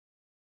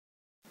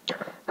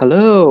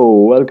Hello,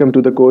 welcome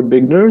to the Code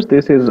Beginners.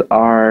 This is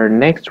our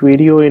next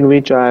video in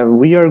which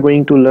we are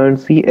going to learn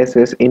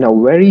CSS in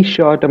a very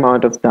short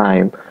amount of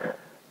time.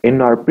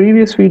 In our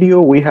previous video,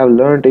 we have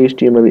learned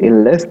HTML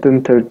in less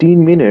than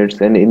 13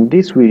 minutes, and in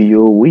this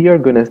video, we are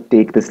gonna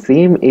take the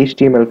same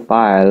HTML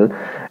file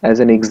as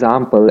an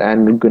example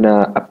and we're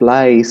gonna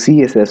apply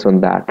CSS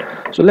on that.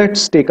 So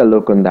let's take a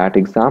look on that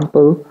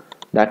example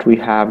that we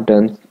have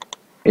done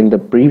in the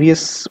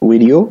previous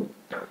video.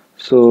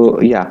 So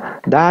yeah,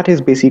 that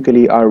is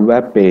basically our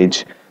web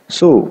page.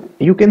 So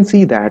you can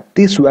see that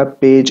this web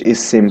page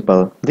is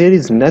simple. There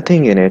is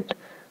nothing in it.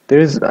 There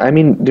is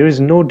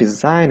no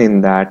design in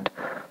that.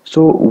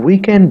 So we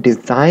can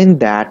design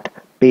that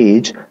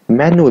page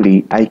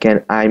manually.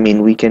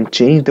 We can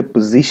change the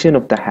position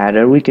of the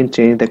header, we can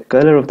change the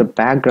color of the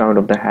background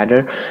of the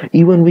header,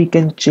 even we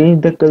can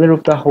change the color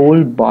of the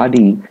whole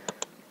body.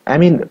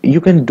 You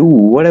can do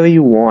whatever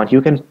you want.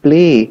 You can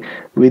play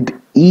with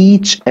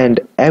each and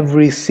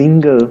every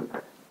single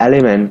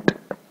element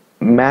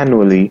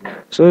manually.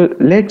 So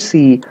let's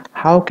see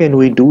how can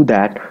we do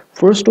that.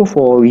 First of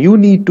all, you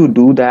need to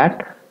do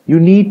that. You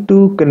need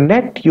to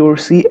connect your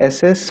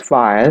CSS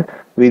file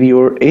with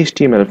your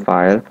HTML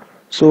file.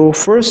 So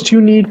first you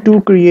need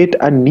to create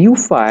a new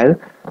file.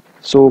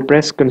 So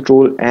press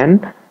Ctrl N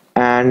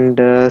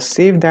and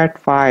save that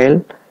file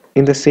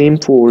in the same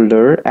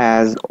folder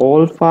as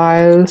all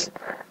files,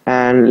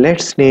 and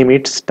let's name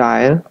it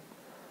style.css.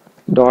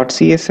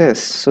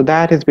 so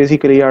that is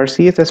basically our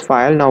CSS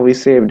file. Now we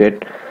saved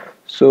it.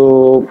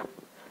 So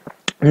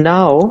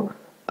now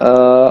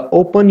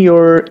open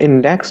your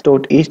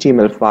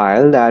index.html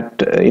file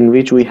that in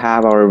which we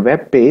have our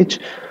web page.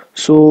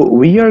 So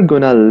we are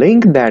gonna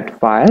link that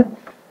file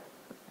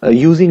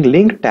using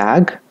link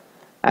tag,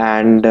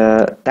 and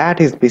that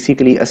is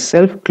basically a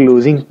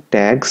self-closing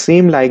tag,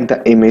 same like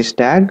the image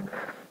tag.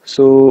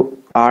 So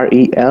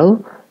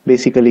rel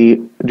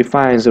basically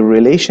defines a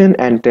relation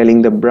and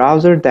telling the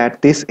browser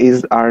that this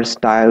is our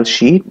style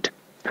sheet.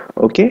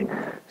 Okay,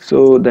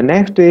 so the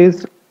next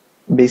is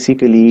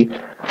basically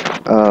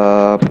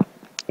rel.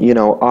 We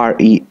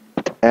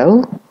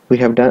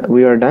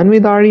are done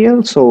with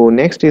rel. So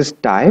next is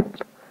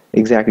type.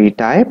 Exactly,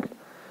 type.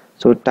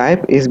 So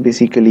type is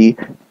basically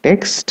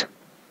text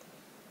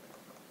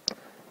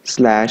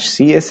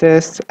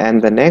 /css,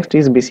 and the next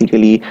is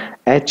basically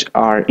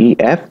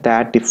href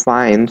that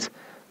defines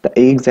the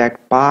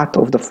exact path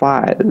of the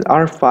file.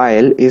 Our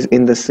file is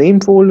in the same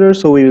folder,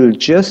 so we will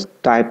just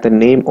type the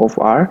name of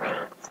our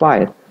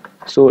file.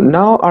 So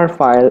now our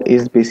file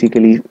is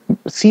basically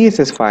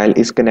CSS file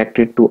is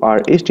connected to our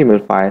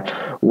HTML file.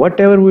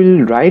 Whatever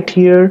we'll write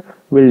here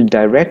will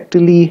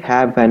directly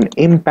have an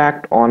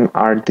impact on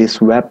this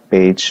web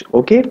page.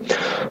 Okay,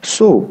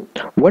 so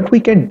what we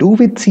can do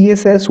with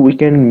CSS, we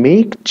can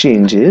make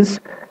changes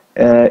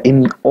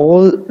in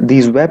all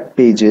these web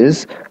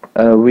pages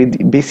with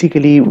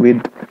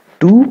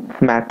two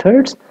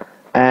methods,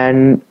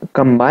 and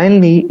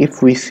combinedly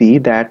if we see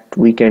that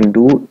we can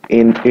do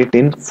it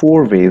in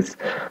 4 ways.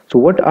 So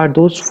what are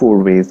those 4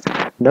 ways?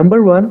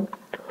 Number 1,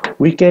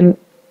 we can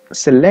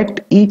select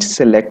each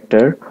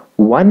selector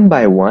one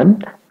by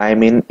one.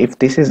 If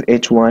this is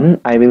h1,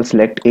 I will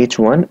select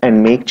h1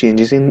 and make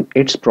changes in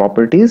its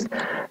properties,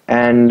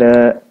 and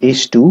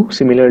h2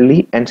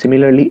 similarly, and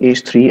similarly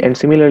h3, and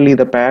similarly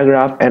the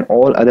paragraph and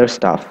all other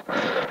stuff.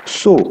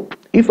 So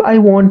if I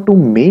want to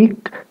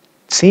make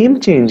same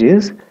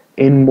changes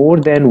in more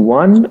than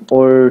 1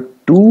 or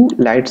 2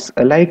 lights,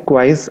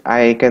 likewise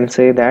I can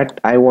say that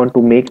I want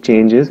to make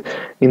changes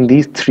in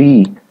these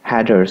 3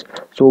 headers.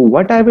 So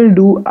what I will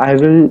do, I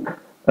will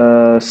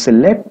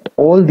select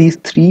all these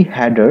 3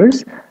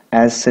 headers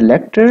as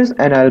selectors,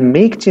 and I'll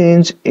make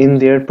change in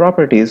their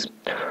properties.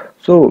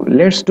 So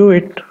let's do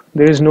it.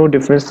 There is no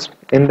difference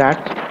in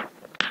that.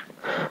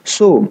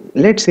 So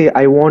let's say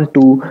I want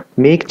to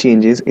make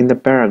changes in the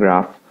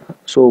paragraph.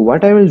 So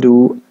what I will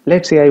do,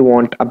 let's say I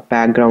want a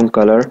background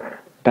color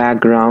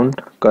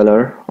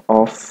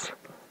of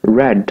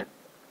red,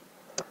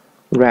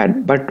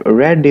 but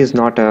red is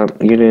not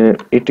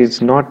it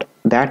is not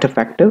that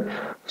effective.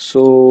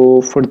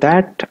 So for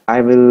that I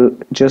will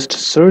just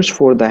search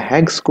for the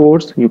hex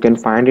codes. You can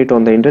find it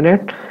on the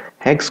internet.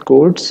 Hex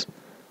codes,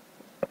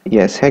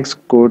 yes, hex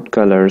code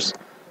colors.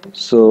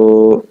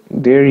 So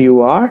there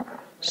you are.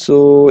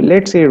 So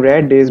let's say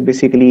red is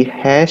basically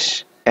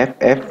hash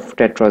ff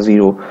tetra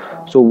 0.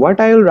 So what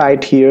I will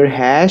write here,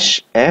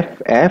 hash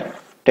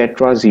ff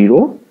tetra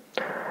 0,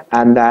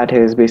 and that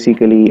is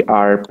basically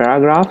our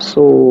paragraph.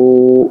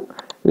 So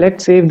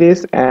let's save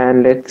this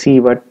and let's see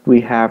what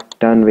we have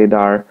done with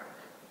our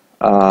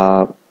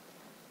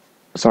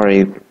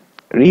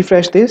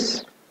refresh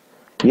this.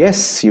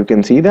 Yes, you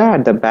can see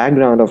that the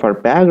background of our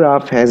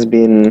paragraph has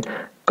been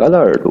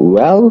colored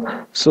well.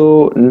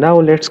 So now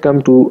let's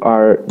come to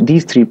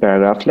these 3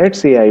 paragraphs. Let's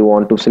say I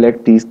want to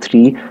select these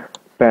 3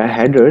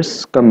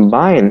 headers,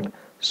 combine.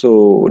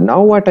 So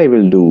now what I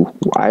will do,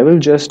 I will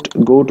just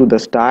go to the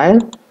style,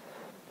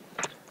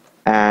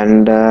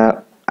 and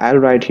I'll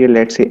write here,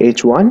 let's say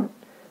h1,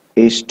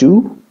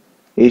 h2,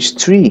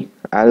 h3.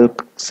 I'll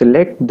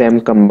select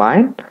them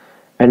combined,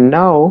 and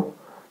now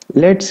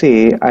let's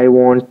say I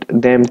want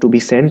them to be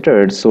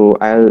centered, so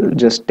I'll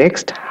just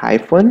text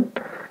hyphen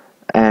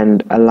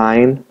and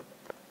align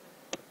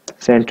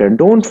center.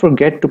 Don't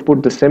forget to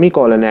put the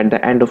semicolon at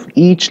the end of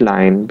each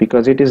line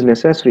because it is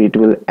necessary. It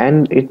will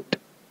end it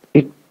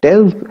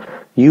tells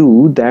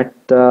you that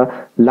the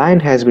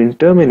line has been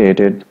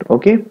terminated.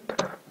 Okay,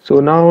 so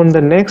now on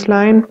the next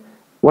line,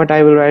 what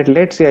I will write,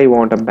 let's say I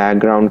want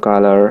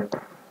a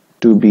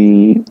to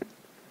be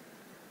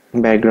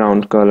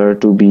background color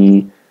to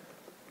be,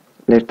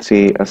 let's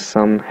say,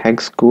 some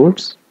hex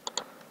codes,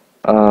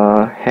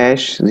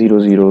 hash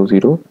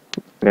 000,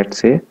 let's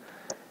say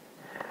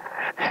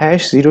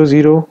hash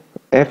 00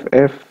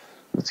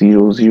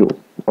 ff00.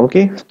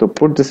 Okay, so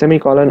put the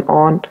semicolon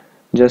on,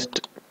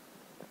 just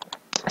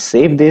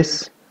save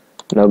this.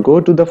 Now go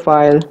to the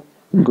file,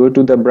 go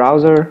to the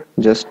browser,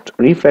 just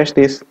refresh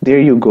this. There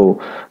you go,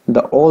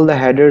 all the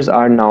headers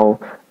are now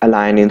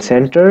aligned in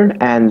center,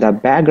 and the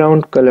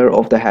background color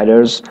of the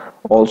headers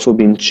also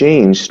been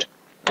changed.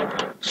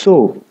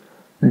 So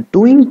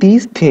doing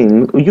these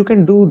things, you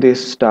can do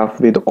this stuff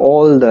with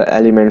all the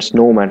elements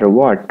no matter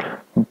what,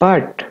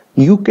 but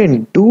you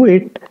can do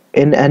it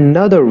in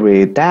another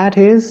way, that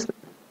is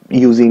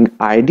using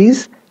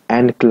IDs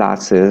and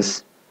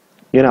classes.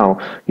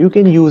 You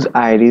can use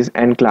IDs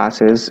and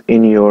classes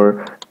in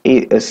your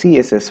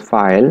CSS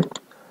file.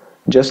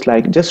 Just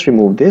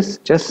remove this,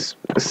 just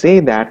say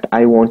that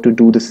I want to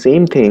do the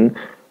same thing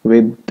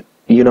with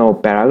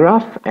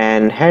paragraph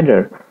and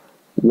header.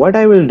 What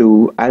I will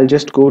do, I'll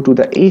just go to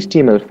the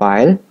HTML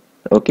file.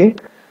 Okay,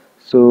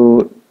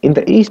 so in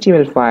the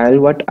HTML file,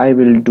 what I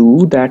will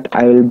do, that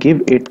I will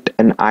give it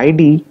an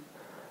ID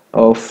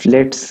of,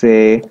 let's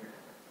say,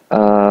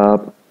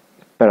 let's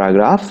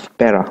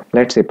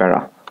say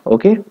para.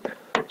 Okay,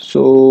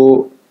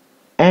 so,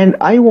 and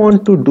I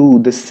want to do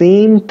the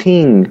same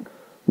thing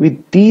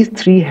with these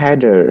three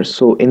headers.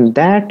 So in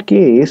that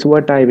case,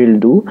 what I will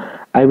do,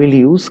 I will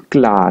use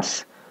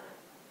class.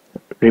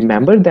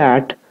 Remember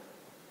that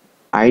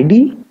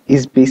ID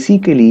is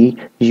basically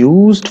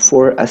used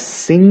for a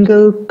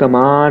single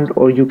command,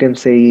 or you can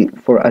say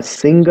for a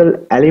single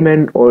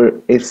element or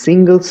a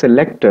single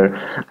selector.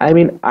 I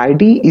mean,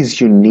 ID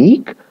is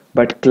unique,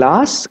 but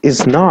class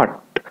is not.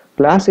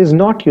 Class is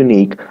not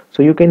unique.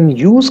 So you can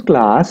use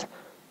class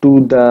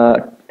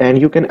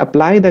and you can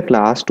apply the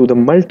class to the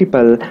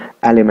multiple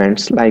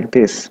elements like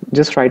this.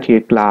 Just write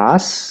here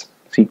class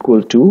is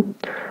equal to,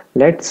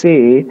 let's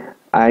say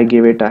I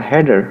give it a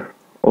header.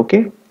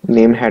 Okay,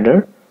 name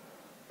header.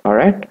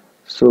 Alright,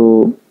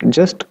 so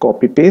just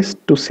copy paste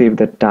to save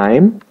the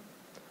time.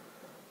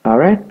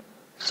 Alright,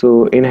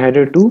 so in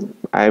header 2,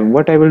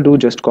 what I will do,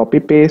 just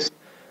copy paste,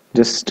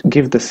 just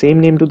give the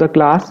same name to the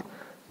class,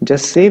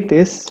 just save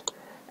this,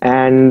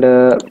 and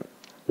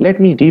let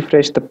me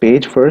refresh the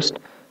page first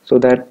so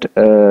that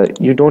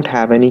you don't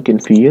have any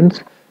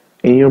confusions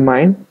in your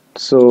mind.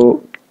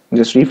 So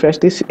just refresh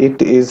this,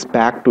 it is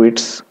back to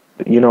its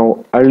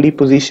early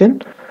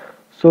position.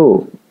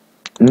 So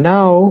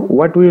now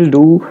what we will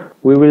do,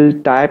 we will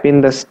type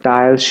in the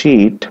style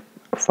sheet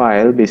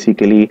file.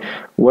 Basically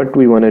what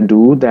we want to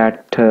do,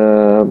 that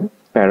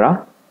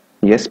para,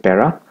 yes,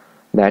 para,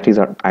 that is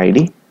our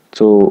ID.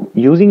 So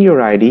using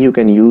your ID, you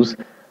can use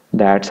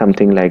that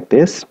something like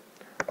this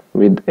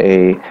with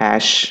a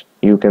hash,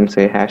 you can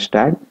say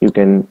hashtag, you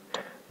can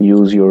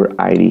use your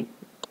ID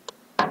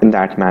in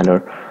that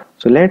manner.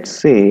 So let's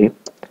say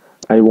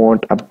I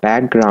want a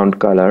background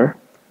color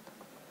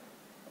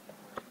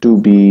to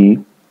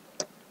be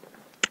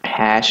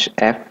hash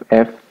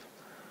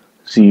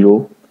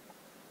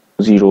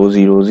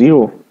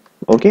ff0000.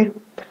 Okay,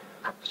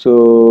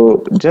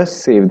 so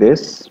just save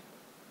this.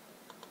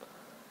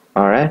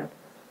 Alright,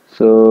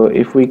 so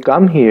if we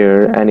come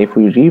here and if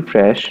we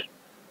refresh,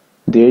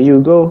 there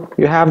you go,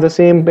 you have the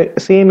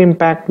same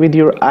impact with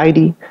your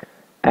ID,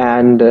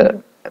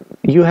 and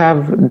you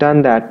have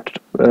done that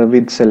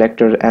with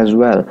selector as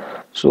well.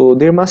 So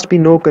there must be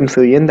no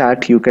confusion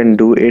that you can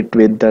do it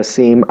with the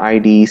same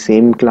ID,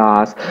 same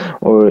class,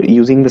 or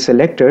using the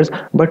selectors.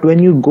 But when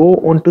you go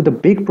onto the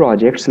big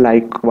projects,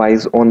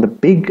 likewise on the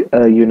big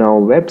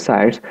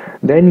websites,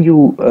 then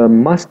you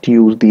must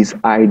use these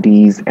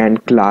IDs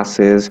and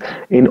classes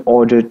in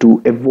order to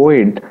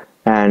avoid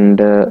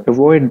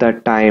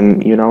the time,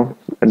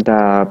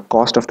 the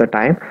cost of the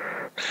time.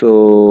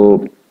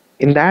 So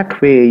in that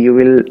way you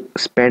will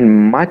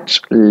spend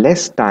much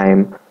less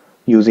time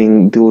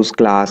using those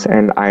class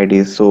and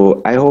IDs.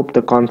 So I hope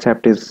the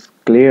concept is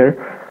clear.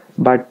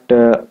 But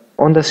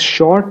on the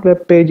short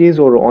web pages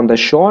or on the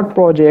short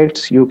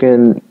projects, you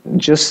can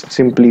just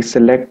simply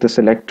select the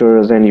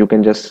selectors, and you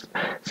can just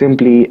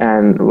simply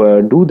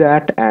do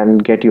that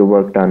and get your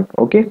work done.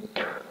 Okay,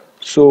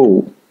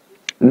 so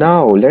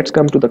now let's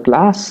come to the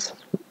class.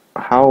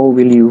 How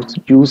will you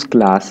use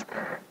class?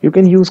 You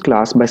can use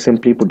class by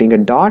simply putting a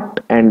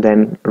dot and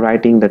then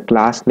writing the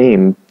class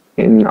name.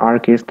 In our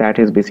case, that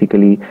is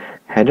basically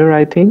header,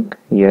 I think.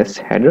 Yes,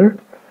 header.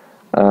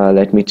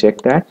 Let me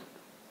check that.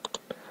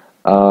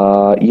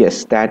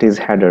 Yes, that is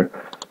header.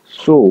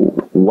 So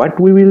what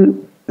we will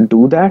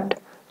do that,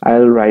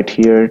 I'll write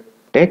here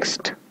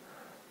text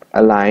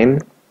align,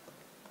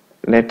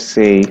 let's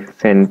say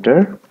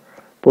center,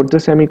 put the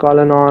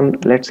semicolon on,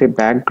 let's say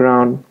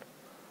background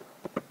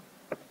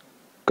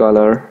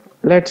color,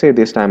 let's say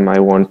this time I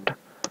want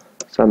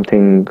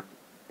something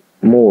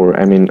more,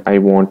 I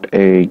want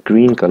a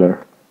green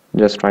color,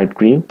 just write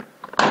green.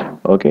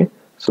 Okay,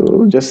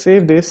 so just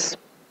save this,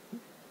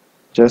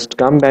 just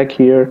come back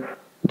here,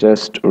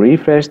 just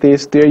refresh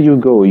this. There you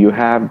go, you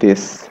have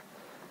this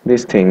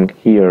thing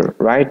here,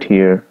 right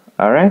here.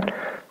 All right,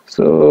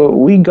 so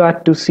we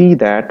got to see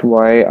that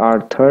why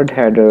our third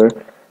header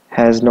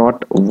has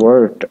not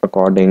worked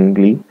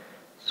accordingly.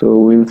 So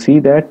we'll see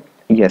that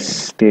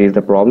yes, there is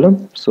the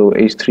problem. So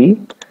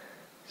h3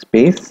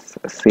 space,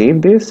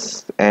 save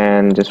this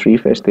and just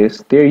refresh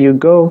this. There you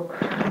go,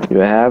 you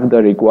have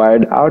the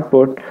required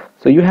output.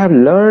 So you have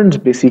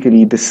learned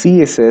basically the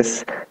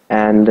CSS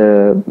and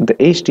the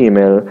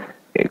HTML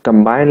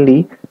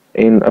combinedly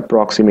in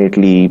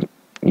approximately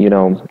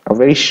a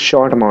very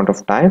short amount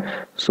of time.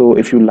 So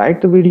if you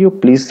like the video,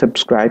 please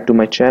subscribe to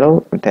my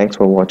channel and thanks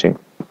for watching.